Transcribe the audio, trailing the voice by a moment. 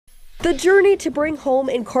The journey to bring home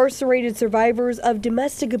incarcerated survivors of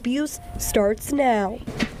domestic abuse starts now.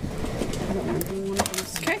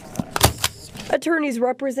 Attorneys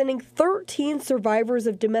representing 13 survivors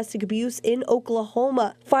of domestic abuse in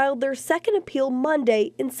Oklahoma filed their second appeal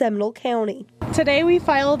Monday in Seminole County. Today we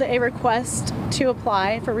filed a request to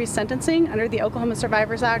apply for resentencing under the Oklahoma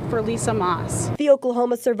Survivors Act for Lisa Moss. The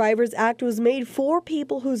Oklahoma Survivors Act was made for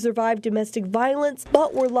people who survived domestic violence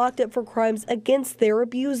but were locked up for crimes against their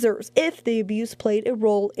abusers if the abuse played a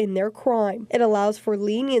role in their crime. It allows for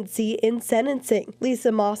leniency in sentencing.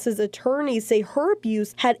 Lisa Moss's attorneys say her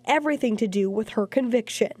abuse had everything to do with her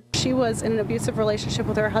conviction. She was in an abusive relationship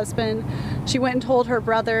with her husband. She went and told her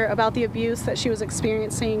brother about the abuse that she was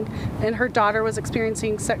experiencing, and her daughter was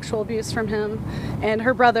experiencing sexual abuse from him. And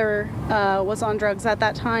her brother was on drugs at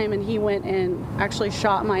that time, and he went and actually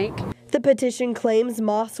shot Mike. The petition claims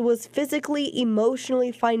Moss was physically,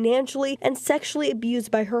 emotionally, financially, and sexually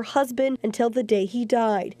abused by her husband until the day he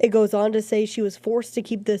died. It goes on to say she was forced to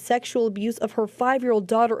keep the sexual abuse of her 5-year-old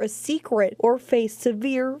daughter a secret or face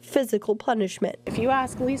severe physical punishment. If you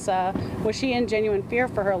ask Lisa, was she in genuine fear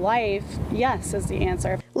for her life? Yes is the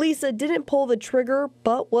answer. Lisa didn't pull the trigger,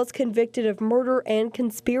 but was convicted of murder and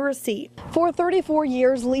conspiracy. For 34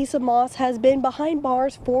 years, Lisa Moss has been behind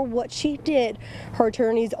bars for what she did. Her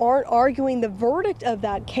attorneys aren't arguing the verdict of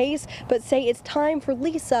that case, but say it's time for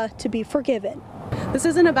Lisa to be forgiven. This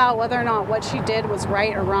isn't about whether or not what she did was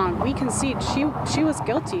right or wrong. We concede she was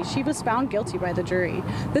guilty. She was found guilty by the jury.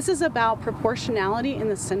 This is about proportionality in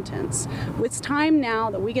the sentence. It's time now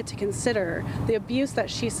that we get to consider the abuse that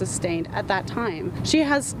she sustained at that time. She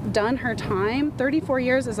has done her time. 34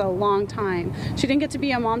 years is a long time. She didn't get to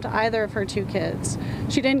be a mom to either of her 2 kids.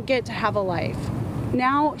 She didn't get to have a life.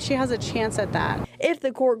 Now she has a chance at that. If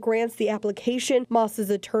the court grants the application, Moss's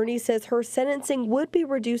attorney says her sentencing would be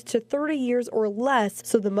reduced to 30 years or less,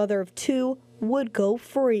 so the mother of 2 would go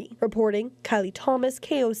free. Reporting, Kylie Thomas,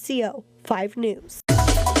 KOCO 5 News.